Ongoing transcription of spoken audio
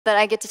that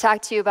I get to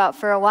talk to you about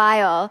for a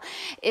while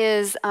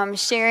is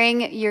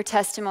sharing your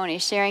testimony,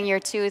 sharing your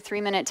 2 or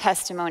 3 minute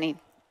testimony,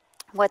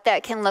 what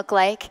that can look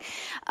like,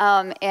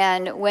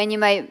 and when you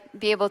might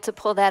be able to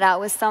pull that out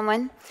with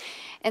someone.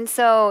 And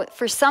so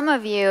for some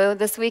of you,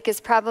 this week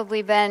has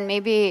probably been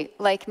maybe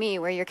like me,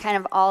 where you're kind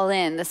of all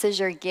in. This is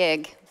your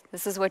gig.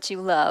 This is what you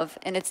love,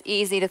 and it's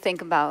easy to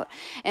think about.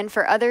 And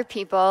for other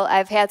people,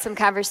 I've had some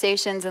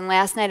conversations, and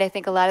last night I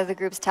think a lot of the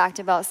groups talked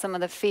about some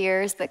of the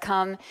fears that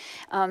come,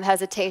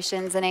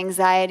 hesitations and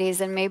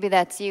anxieties, and maybe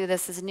that's you.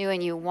 This is new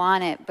and you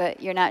want it,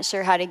 but you're not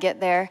sure how to get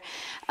there.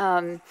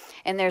 And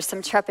there's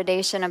some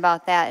trepidation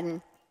about that.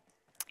 And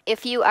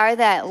if you are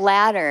that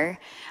latter,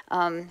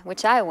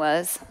 which I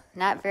was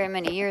not very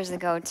many years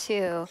ago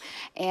too,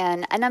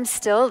 and I'm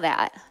still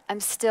that. I'm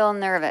still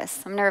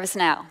nervous. I'm nervous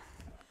now.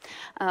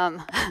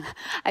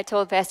 I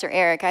told Pastor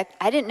Eric,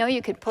 I didn't know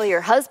you could pull your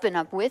husband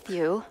up with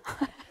you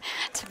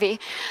to be.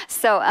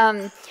 So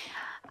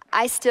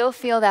I still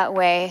feel that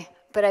way,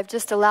 but I've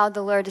just allowed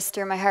the Lord to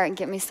stir my heart and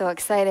get me so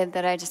excited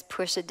that I just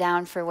push it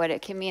down for what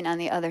it can mean on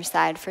the other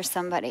side for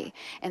somebody.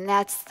 And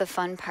that's the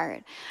fun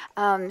part.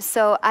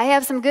 So I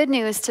have some good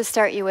news to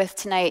start you with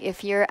tonight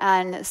if you're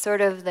on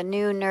sort of the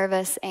new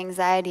nervous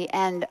anxiety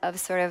end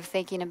of sort of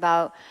thinking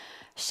about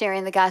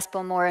sharing the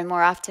gospel more and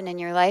more often in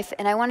your life.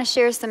 And I want to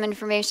share some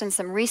information,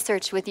 some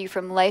research with you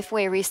from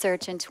Lifeway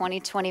Research in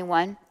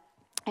 2021.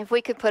 If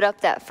we could put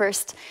up that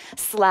first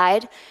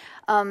slide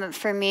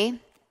for me,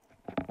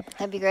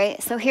 that'd be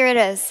great. So here it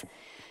is.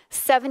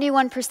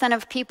 71%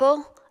 of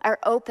people are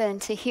open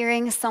to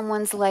hearing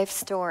someone's life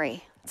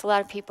story. It's a lot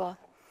of people.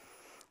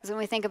 Because when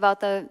we think about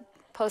the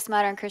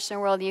postmodern Christian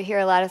world, you hear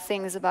a lot of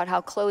things about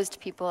how closed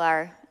people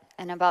are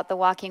and about the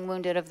walking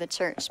wounded of the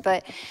church.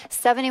 But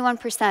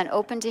 71%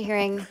 open to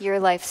hearing your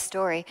life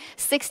story.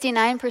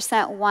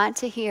 69% want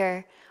to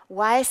hear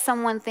why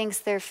someone thinks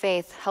their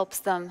faith helps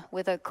them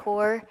with a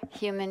core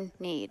human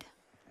need.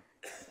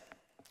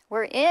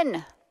 We're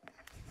in.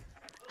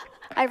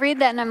 I read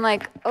that and I'm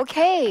like,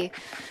 okay,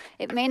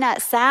 it may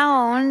not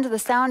sound, the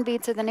sound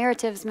beats or the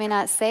narratives may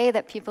not say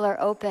that people are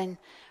open,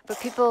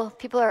 but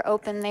people are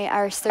open, they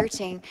are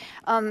searching.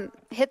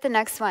 Hit the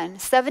next one.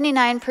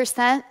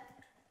 79%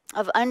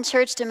 of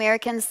unchurched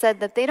Americans said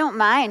that they don't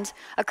mind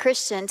a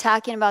Christian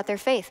talking about their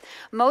faith.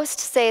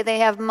 Most say they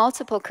have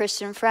multiple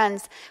Christian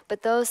friends,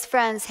 but those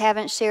friends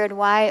haven't shared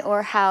why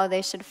or how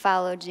they should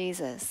follow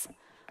Jesus.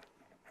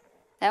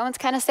 That one's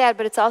kind of sad,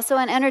 but it's also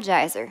an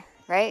energizer,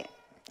 right?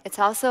 It's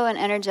also an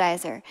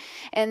energizer.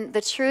 And the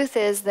truth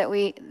is that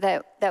we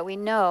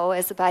know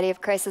as the body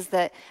of Christ is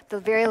that the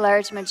very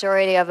large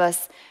majority of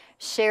us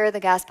share the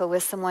gospel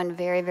with someone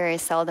very, very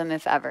seldom,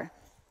 if ever.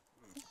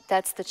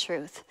 That's the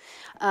truth.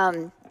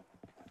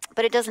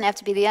 But it doesn't have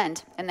to be the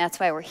end, and that's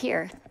why we're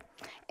here.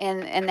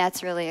 And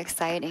that's really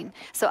exciting.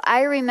 So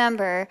I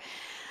remember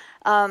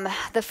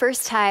the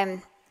first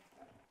time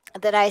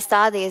that I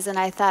saw these, and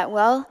I thought,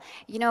 well,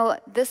 you know,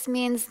 this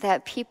means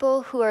that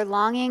people who are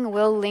longing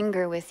will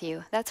linger with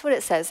you. That's what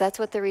it says. That's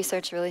what the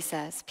research really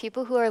says.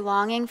 People who are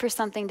longing for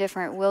something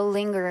different will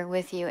linger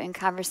with you in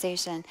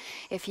conversation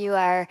if you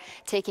are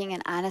taking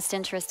an honest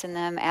interest in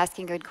them,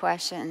 asking good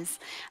questions,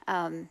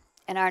 and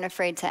aren't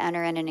afraid to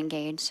enter in and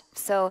engage.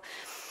 So,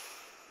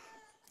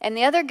 and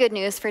the other good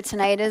news for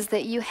tonight is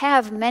that you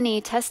have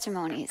many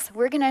testimonies.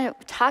 We're going to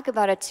talk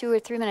about a 2 or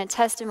 3 minute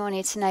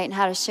testimony tonight and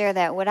how to share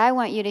that. What I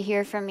want you to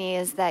hear from me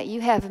is that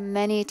you have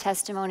many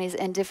testimonies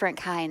and different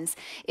kinds.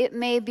 It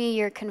may be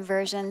your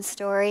conversion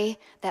story,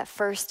 that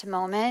first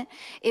moment.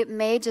 It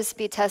may just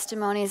be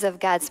testimonies of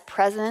God's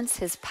presence,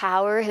 His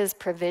power, His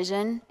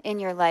provision in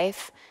your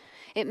life.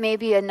 It may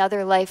be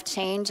another life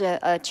change,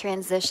 a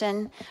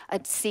transition, a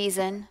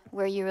season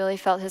where you really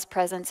felt His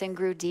presence and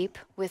grew deep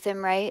with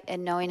Him, right?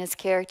 And knowing His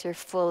character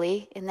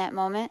fully in that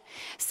moment.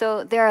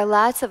 So there are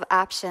lots of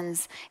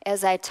options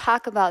as I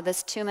talk about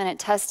this 2 minute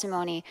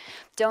testimony.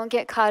 Don't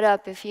get caught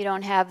up if you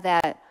don't have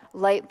that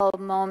light bulb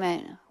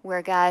moment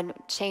where God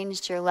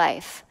changed your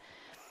life.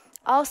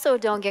 Also,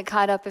 don't get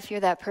caught up if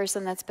you're that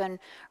person that's been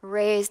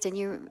raised and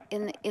you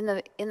in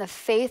the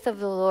faith of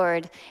the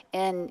Lord,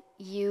 and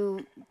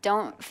you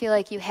don't feel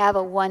like you have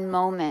a one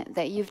moment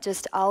that you've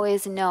just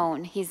always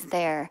known He's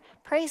there.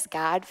 Praise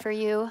God for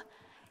you.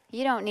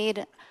 You don't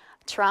need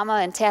trauma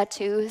and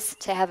tattoos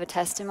to have a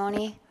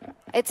testimony.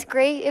 It's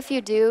great if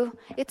you do.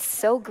 It's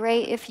so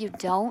great if you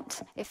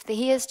don't. If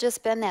He has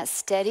just been that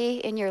steady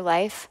in your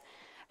life,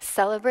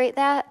 celebrate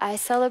that. I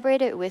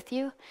celebrate it with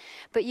you.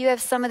 But you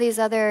have some of these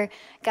other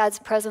God's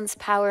presence,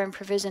 power, and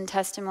provision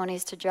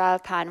testimonies to draw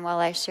upon while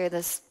I share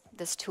this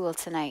tool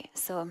tonight.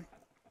 So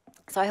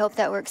I hope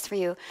that works for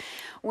you.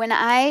 When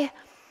I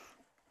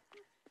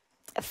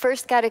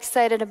first got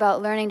excited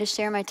about learning to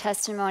share my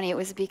testimony, it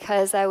was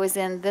because I was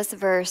in this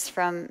verse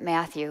from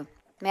Matthew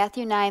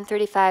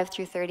 9:35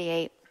 through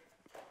 38.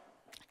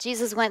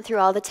 Jesus went through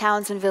all the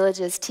towns and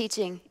villages,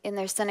 teaching in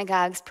their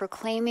synagogues,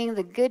 proclaiming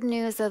the good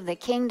news of the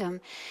kingdom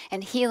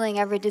and healing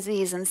every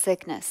disease and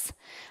sickness.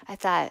 I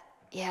thought,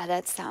 yeah,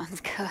 that sounds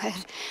good.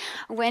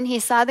 When He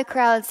saw the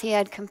crowds, He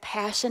had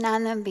compassion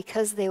on them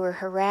because they were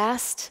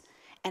harassed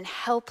and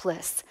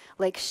helpless,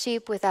 like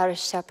sheep without a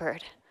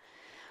shepherd.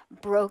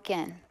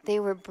 Broken. They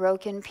were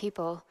broken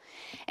people.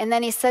 And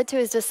then he said to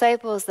his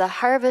disciples, the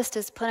harvest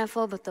is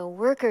plentiful, but the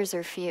workers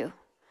are few.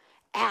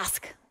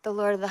 Ask the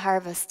Lord of the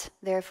harvest,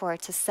 therefore,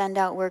 to send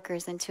out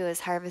workers into his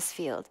harvest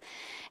field.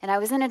 And I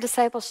was in a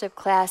discipleship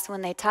class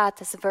when they taught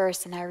this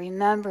verse, and I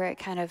remember it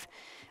kind of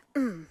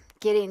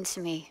getting to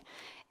me.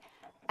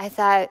 I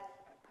thought,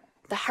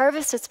 the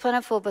harvest is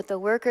plentiful, but the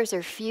workers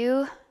are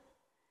few.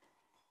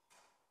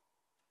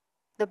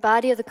 The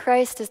body of the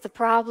Christ is the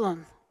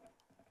problem.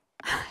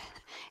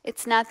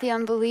 It's not the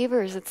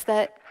unbelievers, it's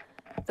that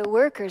the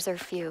workers are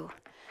few.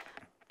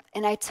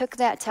 And I took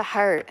that to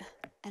heart,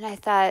 and I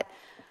thought,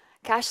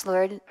 gosh,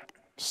 Lord,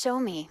 show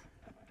me.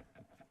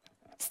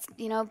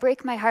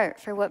 Break my heart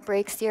for what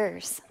breaks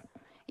yours.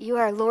 You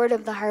are Lord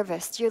of the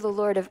harvest. You're the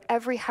Lord of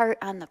every heart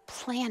on the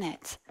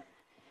planet.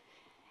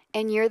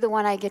 And you're the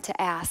one I get to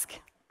ask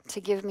to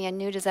give me a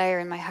new desire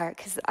in my heart,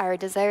 because our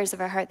desires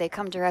of our heart, they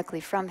come directly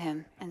from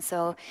him. And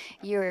so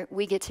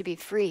we get to be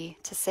free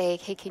to say,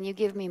 hey, can you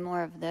give me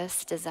more of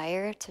this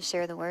desire to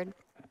share the word?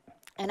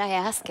 And I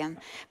ask him,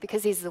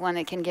 because he's the one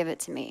that can give it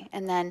to me.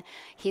 And then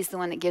he's the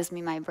one that gives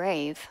me my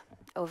brave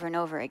over and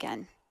over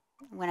again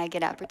when I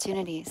get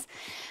opportunities.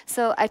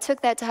 So I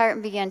took that to heart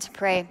and began to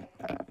pray.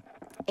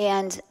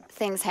 And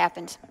things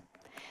happened.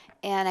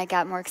 And I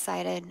got more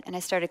excited, and I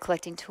started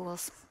collecting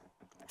tools.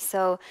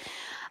 So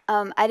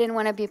I didn't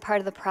want to be part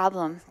of the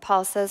problem.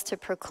 Paul says to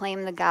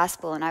proclaim the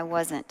gospel, and I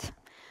wasn't.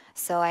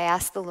 So I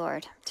asked the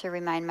Lord to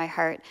remind my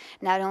heart.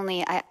 Not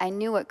only I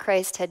knew what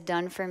Christ had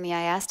done for me,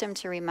 I asked him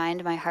to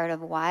remind my heart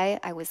of why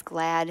I was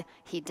glad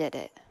he did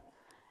it.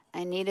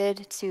 I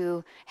needed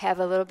to have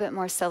a little bit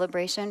more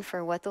celebration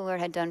for what the Lord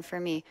had done for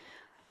me,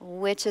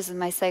 which is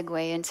my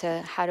segue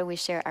into how do we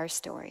share our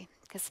story.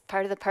 Because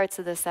part of the parts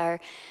of this are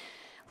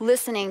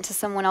listening to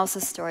someone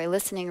else's story,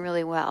 listening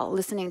really well,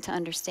 listening to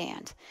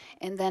understand,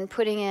 and then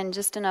putting in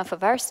just enough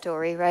of our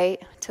story,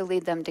 right, to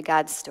lead them to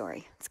God's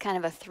story. It's kind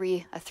of a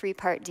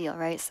three-part deal,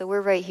 right? So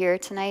we're right here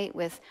tonight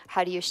with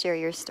how do you share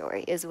your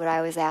story is what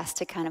I was asked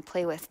to kind of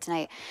play with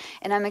tonight.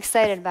 And I'm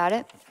excited about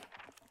it.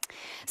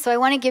 So I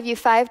want to give you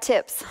 5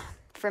 tips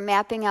for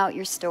mapping out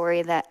your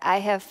story that I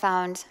have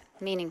found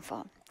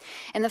meaningful.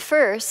 And the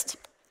first,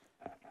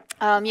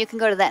 you can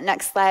go to that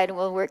next slide.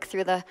 We'll work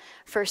through the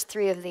first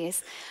 3 of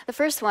these. The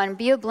first one,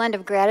 be a blend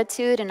of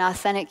gratitude and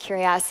authentic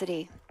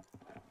curiosity.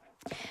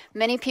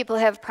 Many people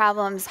have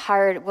problems,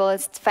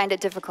 find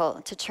it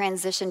difficult to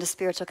transition to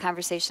spiritual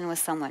conversation with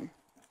someone.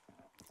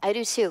 I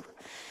do too,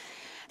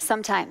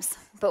 sometimes.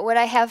 But what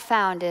I have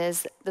found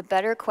is the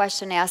better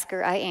question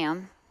asker I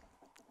am,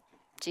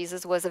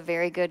 Jesus was a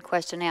very good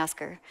question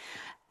asker.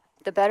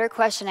 The better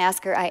question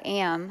asker I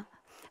am,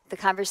 the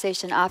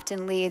conversation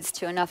often leads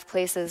to enough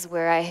places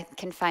where I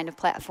can find a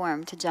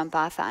platform to jump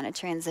off on, a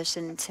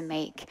transition to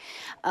make.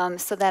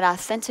 So that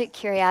authentic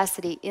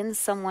curiosity in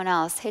someone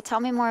else, hey, tell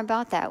me more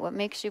about that. What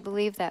makes you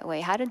believe that way?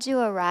 How did you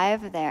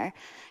arrive there?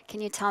 Can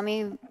you tell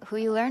me who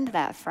you learned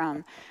that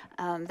from?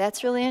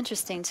 That's really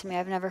interesting to me.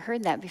 I've never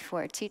heard that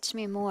before. Teach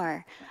me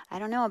more. I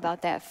don't know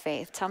about that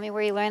faith. Tell me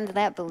where you learned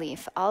that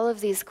belief. All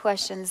of these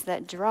questions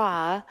that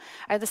draw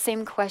are the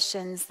same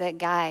questions that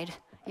guide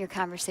your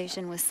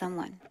conversation with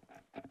someone.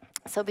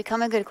 So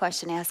become a good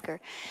question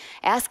asker.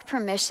 Ask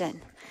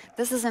permission.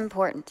 This is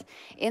important.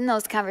 In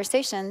those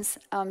conversations,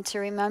 to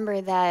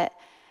remember that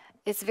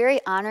it's very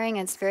honoring,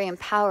 it's very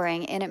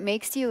empowering, and it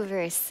makes you a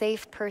very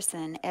safe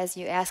person as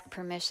you ask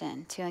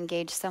permission to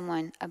engage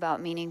someone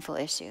about meaningful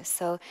issues.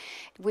 So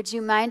would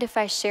you mind if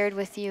I shared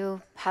with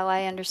you how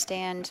I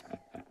understand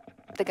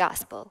the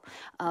gospel?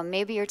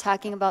 Maybe you're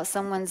talking about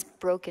someone's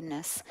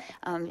brokenness.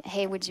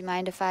 Hey, would you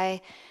mind if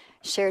I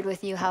shared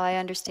with you how I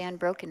understand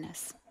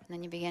brokenness? And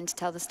then you begin to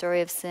tell the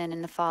story of sin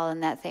and the fall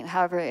and that thing,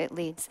 however it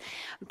leads.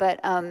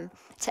 But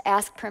to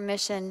ask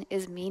permission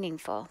is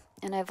meaningful.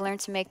 And I've learned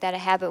to make that a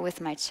habit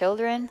with my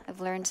children. I've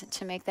learned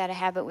to make that a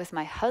habit with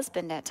my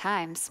husband at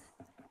times.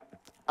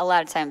 A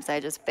lot of times I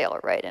just bail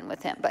right in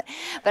with him. But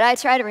I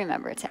try to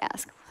remember to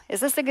ask, is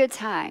this a good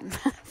time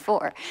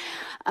for?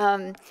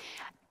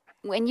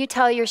 When you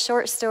tell your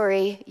short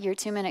story, your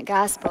 2-minute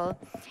gospel,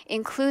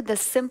 include the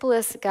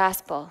simplest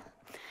gospel.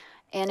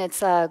 And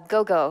it's a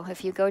go-go.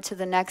 If you go to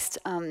the next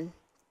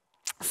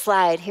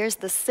slide, here's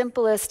the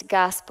simplest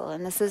gospel.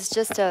 And this is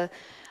just a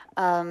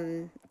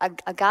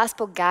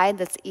gospel guide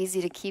that's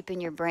easy to keep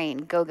in your brain.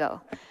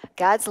 Go-go.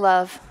 God's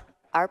love,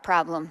 our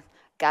problem.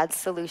 God's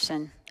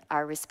solution,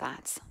 our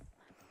response.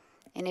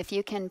 And if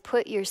you can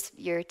put your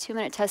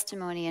 2-minute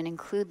testimony and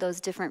include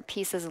those different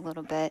pieces a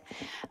little bit,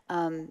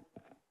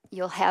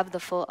 you'll have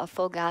a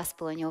full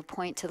gospel, and you'll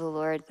point to the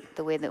Lord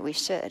the way that we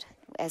should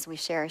as we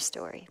share our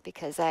story.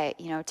 Because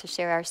to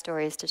share our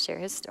story is to share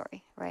his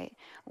story, right?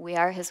 We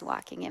are his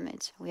walking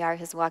image. We are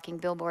his walking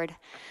billboard.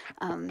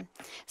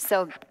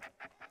 So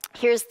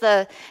here's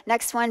the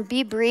next one.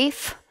 Be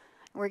brief.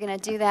 We're going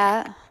to do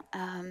that.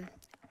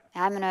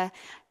 I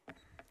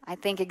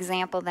think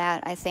example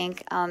that. I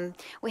think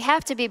we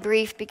have to be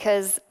brief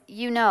because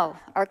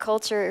our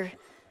culture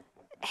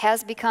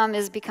is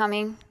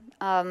becoming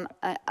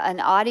an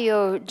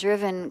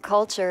audio-driven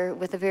culture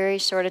with a very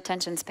short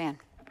attention span,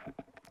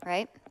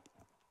 right?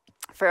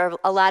 For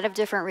a lot of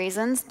different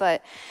reasons,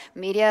 but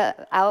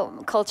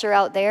culture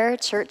out there,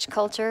 church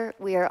culture,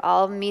 we are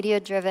all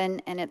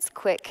media-driven, and it's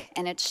quick,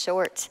 and it's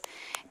short,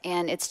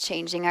 and it's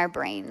changing our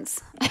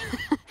brains.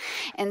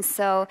 And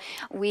so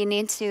we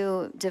need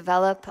to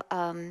develop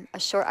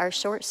our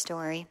short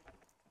story.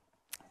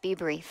 Be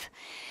brief.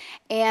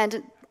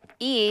 And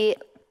use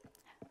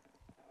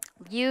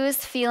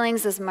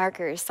feelings as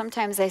markers.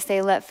 Sometimes I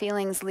say, let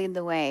feelings lead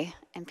the way.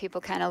 And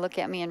people kind of look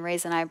at me and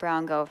raise an eyebrow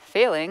and go,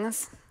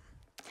 feelings?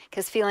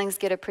 Because feelings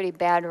get a pretty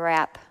bad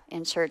rap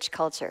in church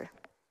culture,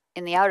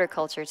 in the outer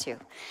culture too.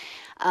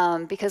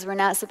 Because we're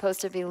not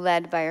supposed to be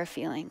led by our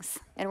feelings.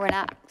 And we're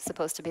not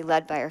supposed to be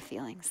led by our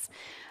feelings.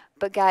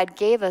 But God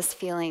gave us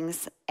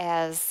feelings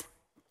as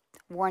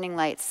warning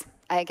lights.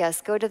 I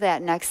guess go to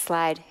that next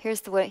slide.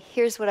 Here's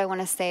what I want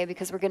to say,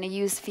 because we're going to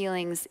use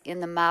feelings in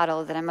the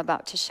model that I'm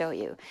about to show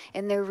you.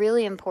 And they're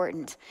really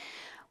important.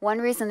 One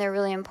reason they're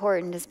really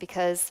important is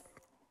because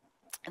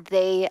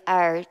they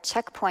are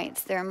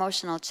checkpoints. They're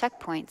emotional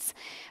checkpoints.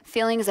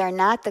 Feelings are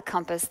not the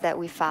compass that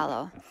we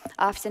follow.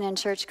 Often in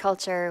church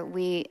culture,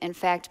 we, in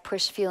fact,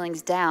 push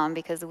feelings down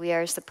because we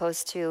are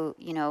supposed to,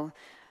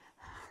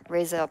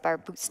 raise up our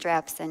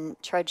bootstraps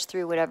and trudge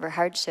through whatever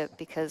hardship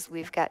because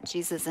we've got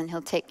Jesus and he'll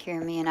take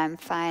care of me and I'm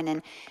fine.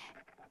 And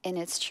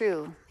it's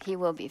true. He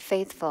will be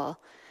faithful.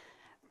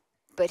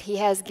 But he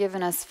has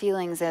given us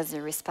feelings as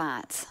a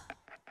response.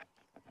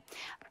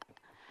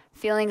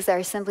 Feelings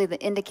are simply the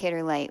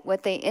indicator light.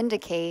 What they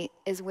indicate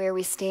is where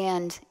we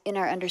stand in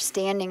our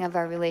understanding of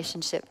our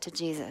relationship to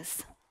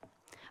Jesus.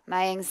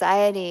 My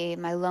anxiety,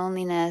 my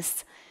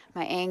loneliness,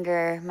 my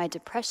anger, my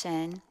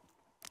depression,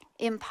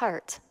 in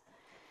part,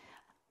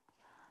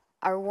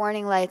 are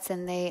warning lights,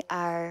 and they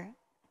are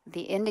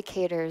the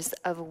indicators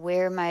of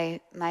where my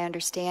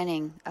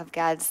understanding of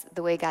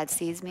the way God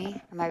sees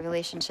me, my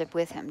relationship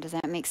with him. Does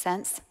that make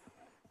sense?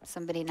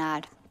 Somebody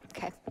nod.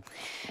 Okay.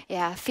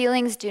 Yeah,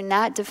 feelings do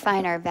not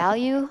define our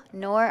value,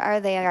 nor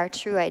are they our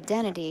true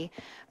identity,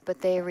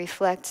 but they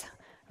reflect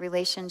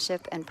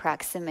relationship and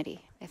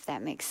proximity, if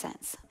that makes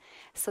sense.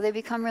 So they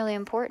become really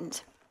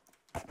important.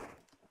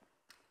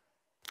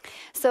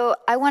 So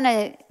I want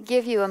to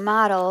give you a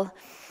model.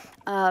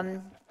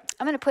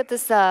 I'm going to put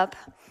this up.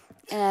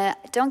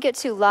 Don't get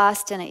too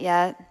lost in it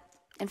yet.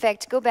 In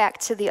fact, go back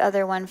to the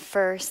other one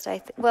first.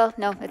 Well,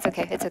 no, it's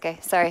okay. It's okay.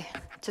 Sorry.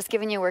 Just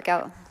giving you a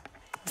workout.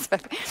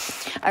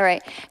 All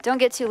right. Don't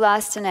get too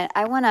lost in it.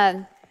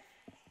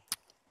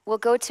 We'll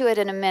go to it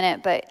in a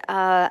minute, but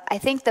I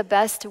think the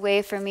best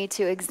way for me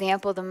to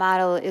example the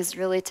model is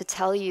really to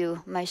tell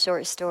you my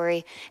short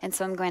story, and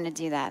so I'm going to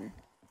do that.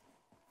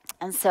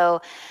 And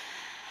so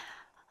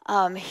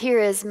here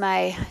is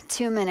my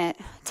 2-minute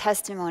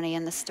testimony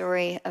and the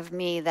story of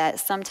me that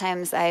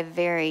sometimes I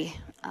vary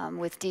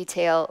with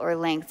detail or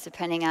length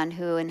depending on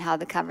who and how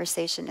the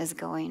conversation is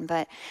going.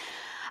 But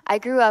I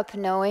grew up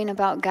knowing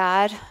about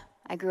God.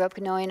 I grew up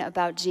knowing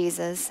about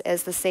Jesus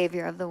as the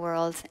Savior of the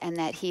world and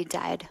that he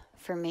died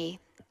for me.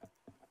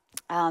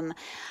 I'm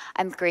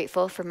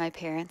grateful for my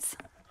parents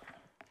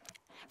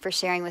for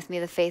sharing with me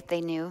the faith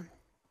they knew.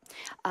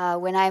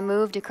 When I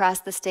moved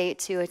across the state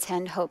to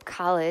attend Hope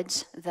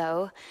College,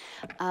 though,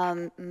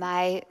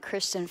 my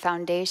Christian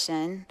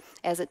foundation,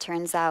 as it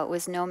turns out,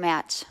 was no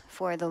match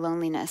for the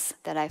loneliness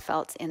that I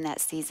felt in that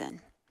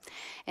season.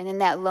 And in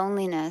that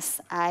loneliness,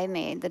 I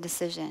made the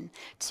decision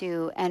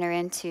to enter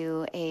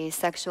into a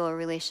sexual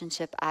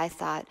relationship I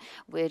thought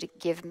would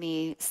give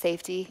me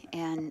safety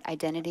and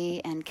identity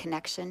and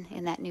connection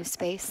in that new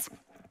space.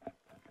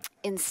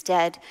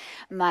 Instead,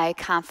 my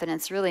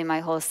confidence, really my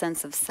whole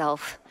sense of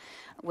self,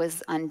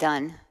 was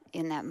undone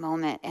in that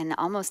moment. And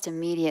almost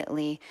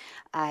immediately,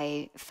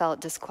 I felt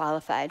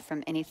disqualified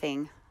from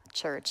anything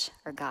church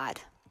or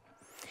God.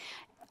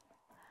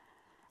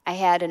 I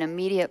had an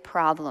immediate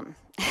problem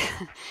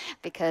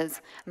because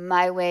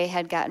my way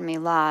had gotten me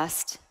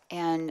lost,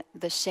 and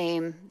the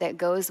shame that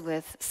goes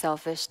with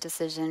selfish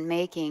decision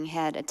making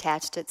had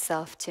attached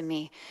itself to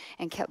me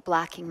and kept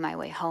blocking my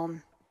way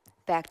home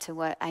back to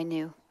what I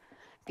knew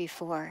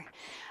before.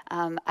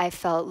 I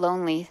felt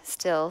lonely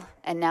still,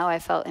 and now I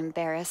felt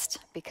embarrassed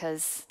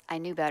because I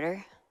knew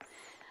better.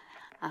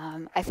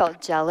 I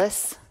felt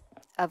jealous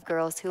of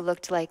girls who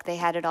looked like they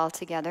had it all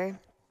together.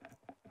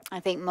 I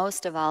think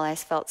most of all, I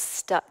felt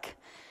stuck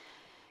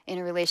in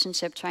a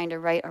relationship trying to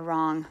right a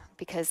wrong,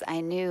 because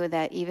I knew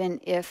that even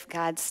if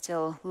God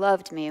still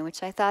loved me,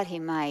 which I thought he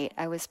might,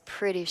 I was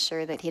pretty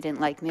sure that he didn't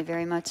like me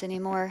very much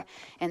anymore,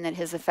 and that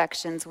his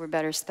affections were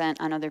better spent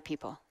on other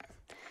people.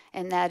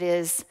 And that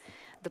is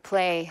the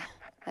play,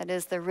 that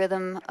is the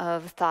rhythm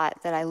of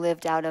thought that I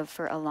lived out of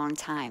for a long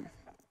time.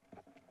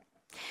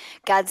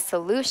 God's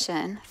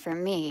solution for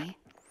me,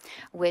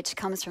 which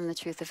comes from the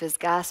truth of his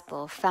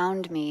gospel,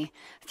 found me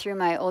through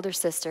my older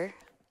sister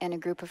and a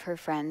group of her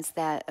friends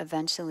that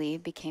eventually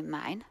became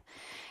mine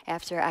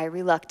after I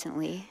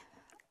reluctantly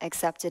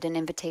accepted an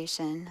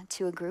invitation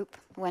to a group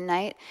one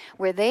night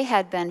where they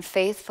had been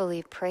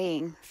faithfully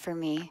praying for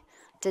me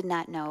did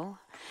not know.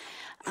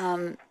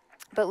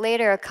 But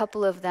later, a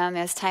couple of them,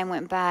 as time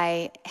went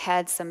by,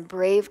 had some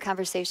brave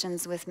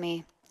conversations with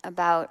me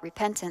about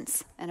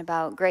repentance and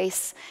about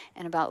grace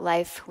and about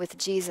life with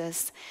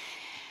Jesus.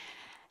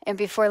 And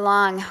before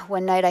long,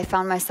 one night I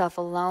found myself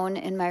alone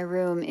in my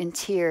room in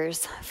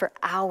tears for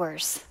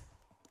hours,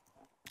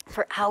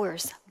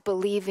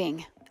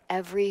 believing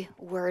every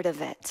word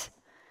of it.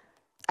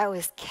 I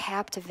was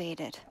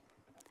captivated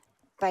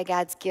by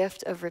God's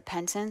gift of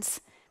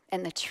repentance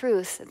and the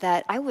truth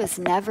that I was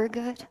never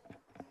good,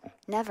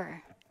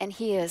 never, and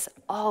He is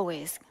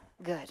always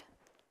good.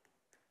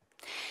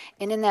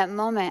 And in that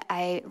moment,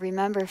 I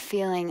remember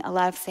feeling a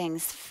lot of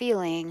things,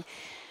 feeling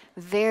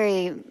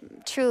very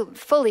true,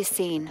 fully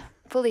seen,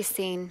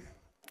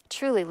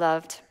 truly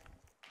loved.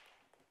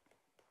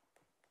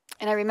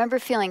 And I remember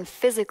feeling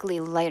physically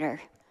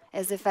lighter,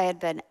 as if I had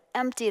been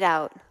emptied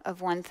out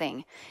of one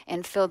thing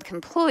and filled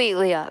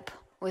completely up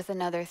with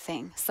another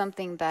thing,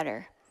 something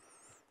better,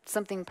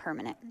 something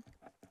permanent.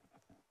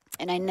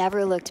 And I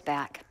never looked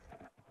back.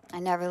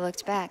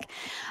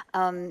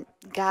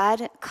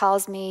 God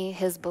calls me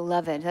His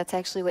beloved. That's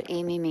actually what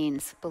Amy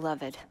means,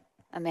 beloved.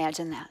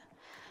 Imagine that.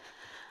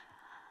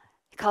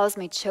 He calls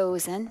me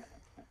chosen.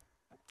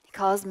 He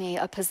calls me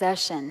a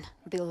possession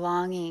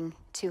belonging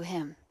to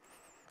Him.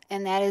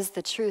 And that is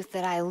the truth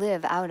that I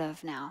live out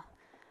of now.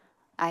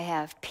 I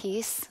have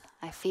peace.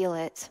 I feel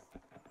it.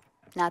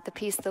 Not the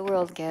peace the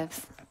world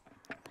gives.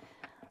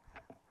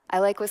 I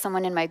like what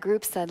someone in my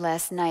group said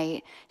last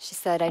night. She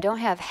said, I don't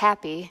have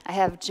happy, I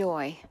have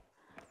joy.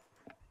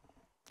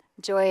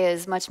 Joy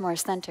is much more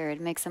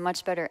centered, makes a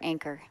much better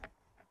anchor.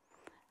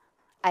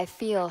 I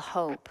feel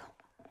hope.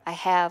 I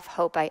have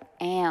hope. I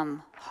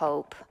am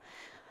hope.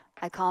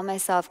 I call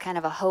myself kind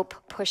of a hope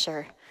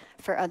pusher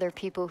for other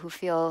people who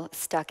feel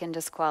stuck and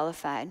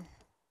disqualified.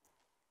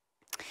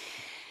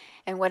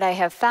 And what I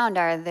have found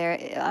are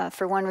there,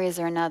 for one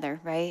reason or another,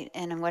 right?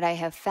 And what I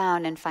have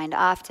found and find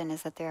often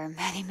is that there are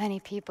many, many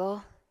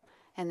people,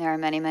 and there are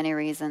many, many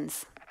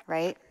reasons,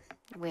 right?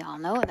 We all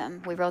know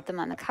them. We wrote them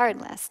on the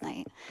card last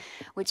night,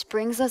 which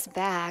brings us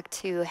back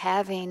to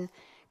having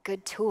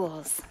good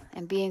tools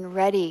and being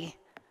ready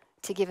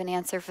to give an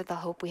answer for the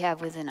hope we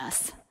have within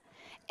us.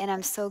 And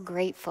I'm so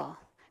grateful.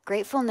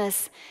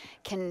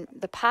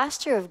 The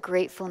posture of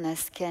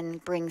gratefulness can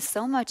bring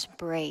so much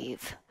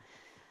brave.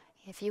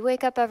 If you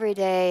wake up every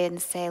day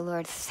and say,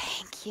 Lord,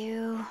 thank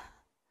you.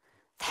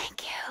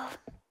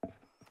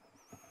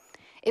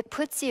 It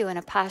puts you in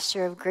a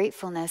posture of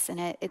gratefulness, and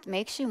it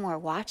makes you more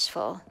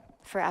watchful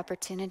for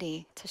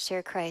opportunity to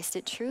share Christ.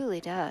 It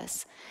truly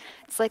does.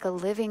 It's like a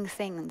living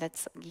thing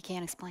you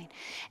can't explain.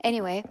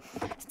 Anyway,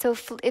 so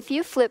if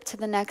you flip to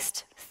the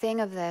next thing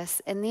of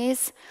this, and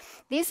these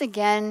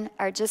again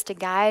are just a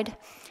guide,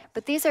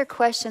 but these are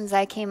questions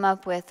I came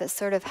up with that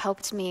sort of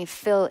helped me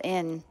fill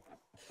in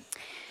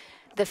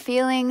the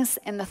feelings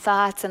and the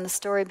thoughts and the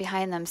story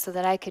behind them so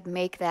that I could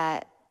make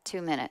that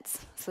 2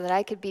 minutes, so that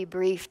I could be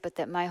brief, but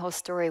that my whole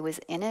story was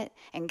in it,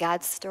 and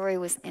God's story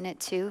was in it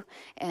too,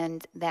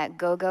 and that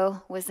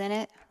go-go was in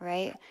it,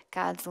 right?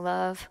 God's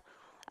love,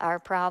 our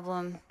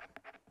problem,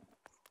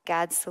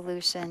 God's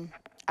solution,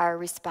 our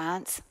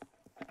response.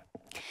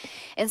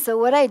 And so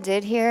what I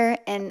did here,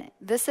 and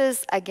this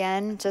is,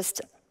 again,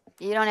 just,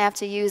 you don't have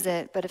to use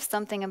it, but if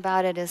something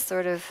about it is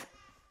sort of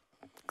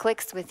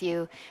clicks with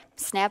you,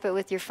 snap it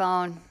with your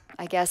phone,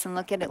 I guess, and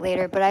look at it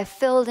later. But I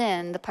filled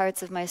in the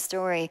parts of my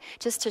story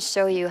just to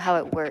show you how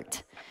it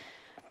worked.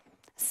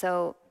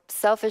 So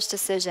selfish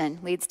decision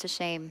leads to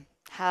shame.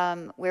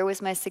 Where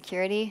was my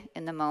security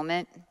in the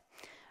moment?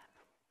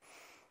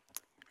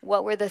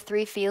 What were the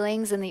 3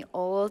 feelings in the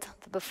old,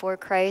 the before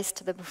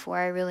Christ, the before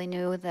I really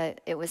knew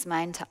that it was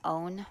mine to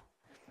own?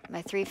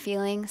 My 3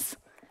 feelings: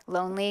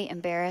 lonely,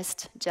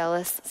 embarrassed,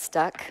 jealous,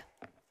 stuck.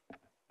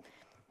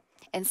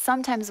 And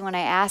sometimes when I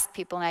ask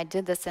people, and I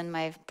did this in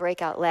my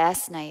breakout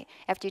last night,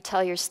 after you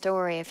tell your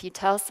story, if you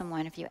tell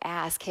someone, if you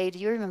ask, hey, do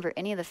you remember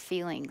any of the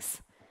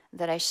feelings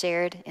that I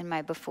shared in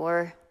my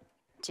before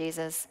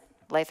Jesus,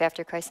 life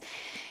after Christ?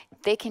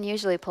 They can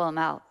usually pull them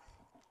out.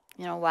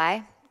 You know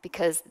why?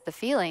 Because the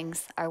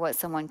feelings are what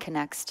someone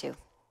connects to.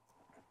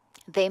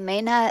 They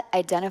may not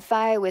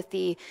identify with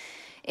the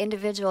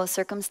individual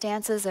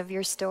circumstances of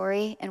your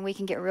story, and we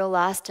can get real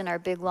lost in our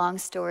big long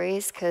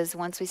stories because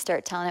once we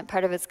start telling it,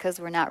 part of it's because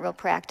we're not real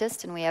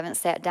practiced and we haven't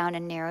sat down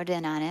and narrowed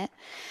in on it.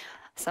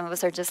 Some of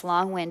us are just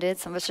long-winded.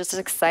 Some of us are just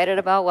excited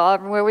about,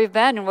 everywhere we've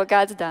been and what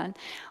God's done.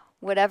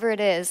 Whatever it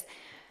is,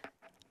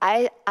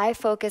 I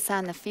focus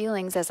on the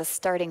feelings as a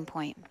starting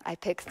point. I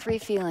pick 3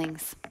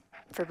 feelings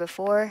for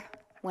before,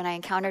 when I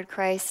encountered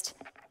Christ,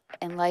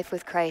 and life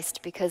with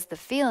Christ, because the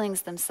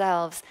feelings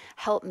themselves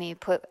help me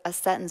put a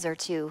sentence or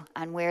 2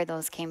 on where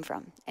those came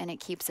from, and it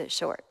keeps it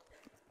short.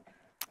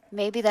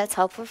 Maybe that's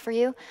helpful for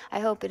you. I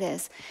hope it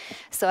is.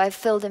 So I've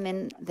filled them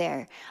in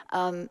there.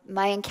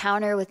 My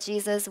encounter with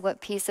Jesus,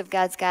 what piece of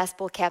God's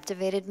gospel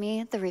captivated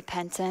me? The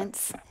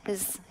repentance,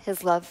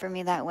 his love for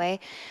me that way.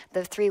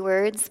 The 3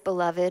 words: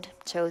 beloved,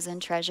 chosen,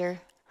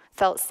 treasure.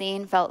 Felt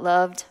seen, felt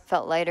loved,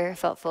 felt lighter,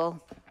 felt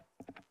full.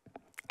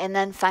 And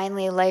then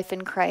finally, life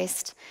in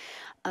Christ.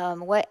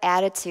 What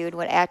attitude,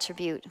 what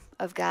attribute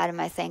of God am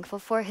I thankful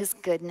for? His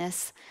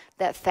goodness,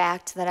 that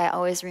fact that I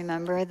always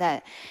remember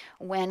that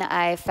when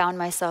I found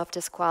myself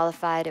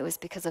disqualified, it was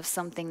because of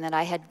something that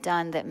I had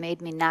done that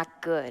made me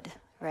not good,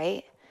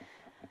 right?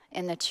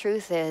 And the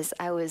truth is,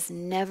 I was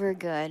never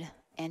good,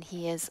 and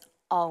he is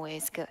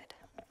always good.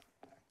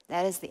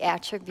 That is the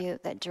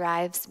attribute that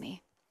drives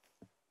me,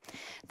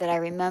 that I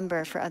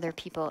remember for other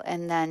people.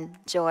 And then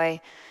joy,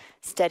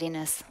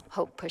 steadiness,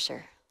 hope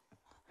pusher.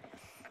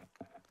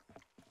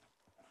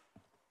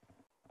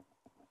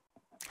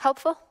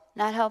 Helpful?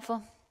 Not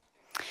helpful?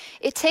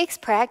 It takes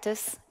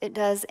practice. It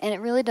does, and it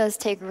really does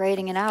take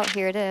writing it out.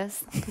 Here it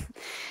is.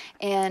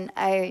 And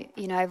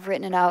I've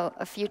written it out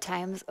a few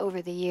times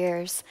over the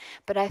years,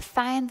 but I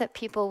find that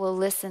people will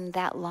listen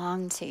that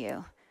long to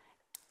you.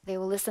 They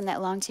will listen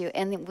that long to you.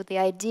 And with the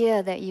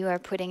idea that you are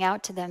putting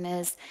out to them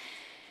is,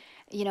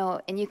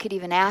 and you could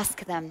even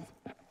ask them,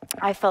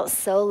 I felt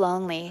so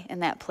lonely in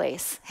that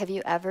place. Have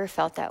you ever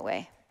felt that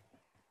way?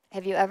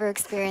 Have you ever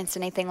experienced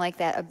anything like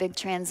that, a big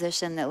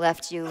transition that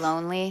left you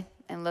lonely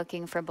and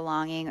looking for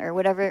belonging, or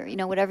whatever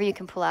you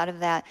can pull out of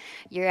that?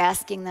 You're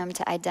asking them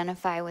to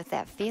identify with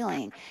that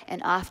feeling,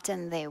 and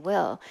often they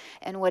will.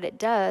 And what it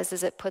does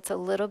is it puts a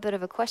little bit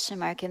of a question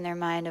mark in their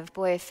mind of,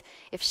 boy,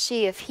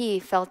 if he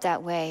felt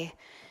that way,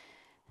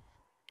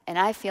 and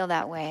I feel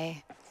that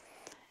way,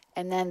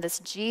 and then this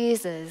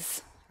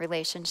Jesus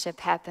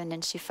relationship happened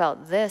and she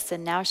felt this,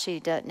 and now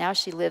she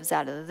lives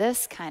out of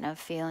this kind of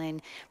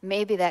feeling,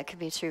 maybe that could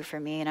be true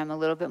for me, and I'm a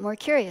little bit more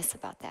curious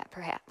about that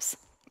perhaps.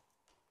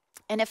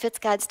 And if it's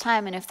God's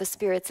time, and if the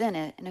Spirit's in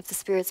it, and if the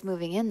Spirit's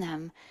moving in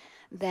them,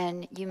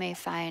 then you may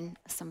find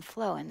some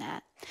flow in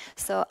that.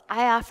 So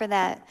I offer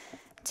that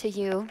to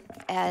you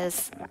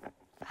as,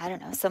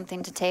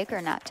 something to take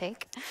or not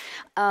take.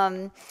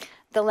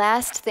 The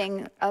last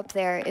thing up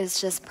there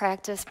is just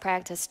practice,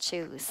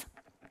 choose.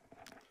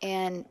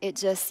 And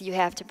you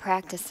have to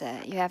practice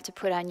it. You have to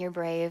put on your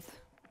brave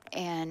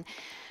and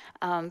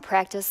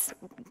practice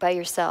by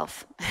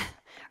yourself.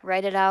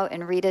 Write it out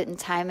and read it and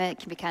time it. It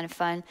can be kind of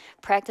fun.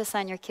 Practice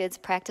on your kids.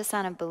 Practice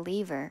on a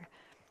believer.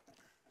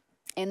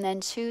 And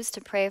then choose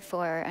to pray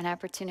for an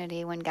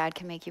opportunity when God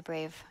can make you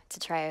brave to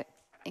try it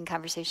in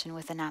conversation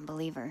with a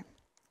non-believer.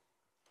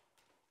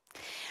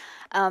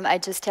 I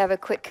just have a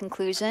quick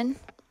conclusion.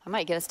 I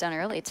might get us done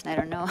early tonight, I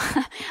don't know.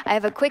 I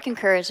have a quick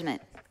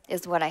encouragement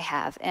is what I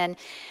have. And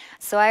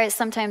so I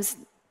sometimes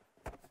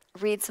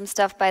read some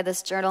stuff by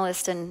this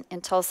journalist in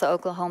Tulsa,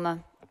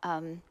 Oklahoma.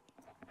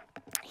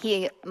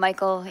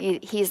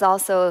 He's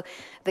also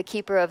the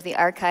keeper of the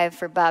archive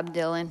for Bob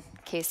Dylan, in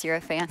case you're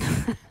a fan,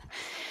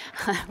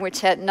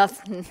 which had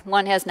nothing,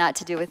 one has not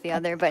to do with the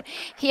other, but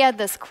he had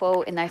this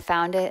quote, and I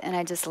found it, and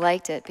I just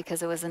liked it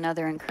because it was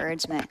another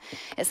encouragement.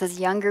 It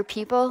says, younger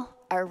people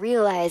are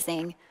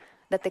realizing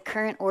that the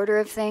current order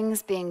of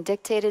things being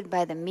dictated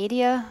by the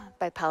media,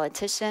 by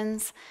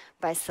politicians,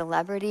 by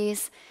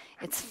celebrities,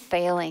 it's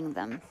failing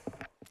them.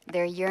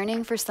 They're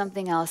yearning for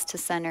something else to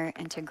center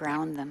and to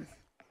ground them.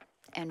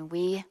 And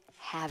we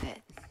have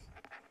it.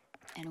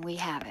 And we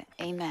have it.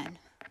 Amen.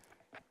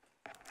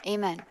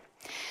 Amen.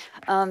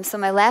 So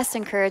my last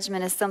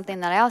encouragement is something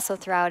that I also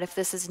throw out if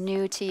this is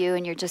new to you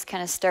and you're just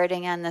kind of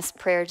starting on this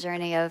prayer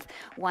journey of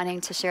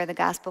wanting to share the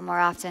gospel more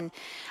often,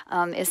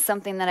 is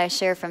something that I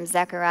share from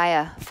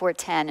Zechariah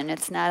 4:10, and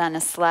it's not on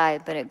a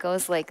slide, but it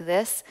goes like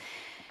this.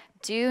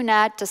 Do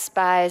not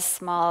despise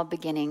small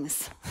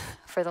beginnings,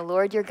 for the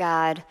Lord your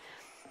God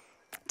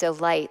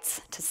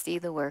delights to see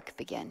the work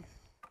begin.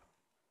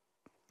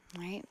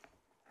 Right?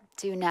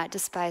 Do not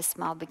despise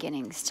small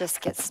beginnings.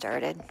 Just get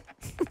started.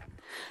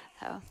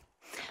 So,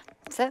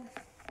 that's it.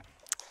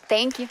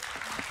 Thank you.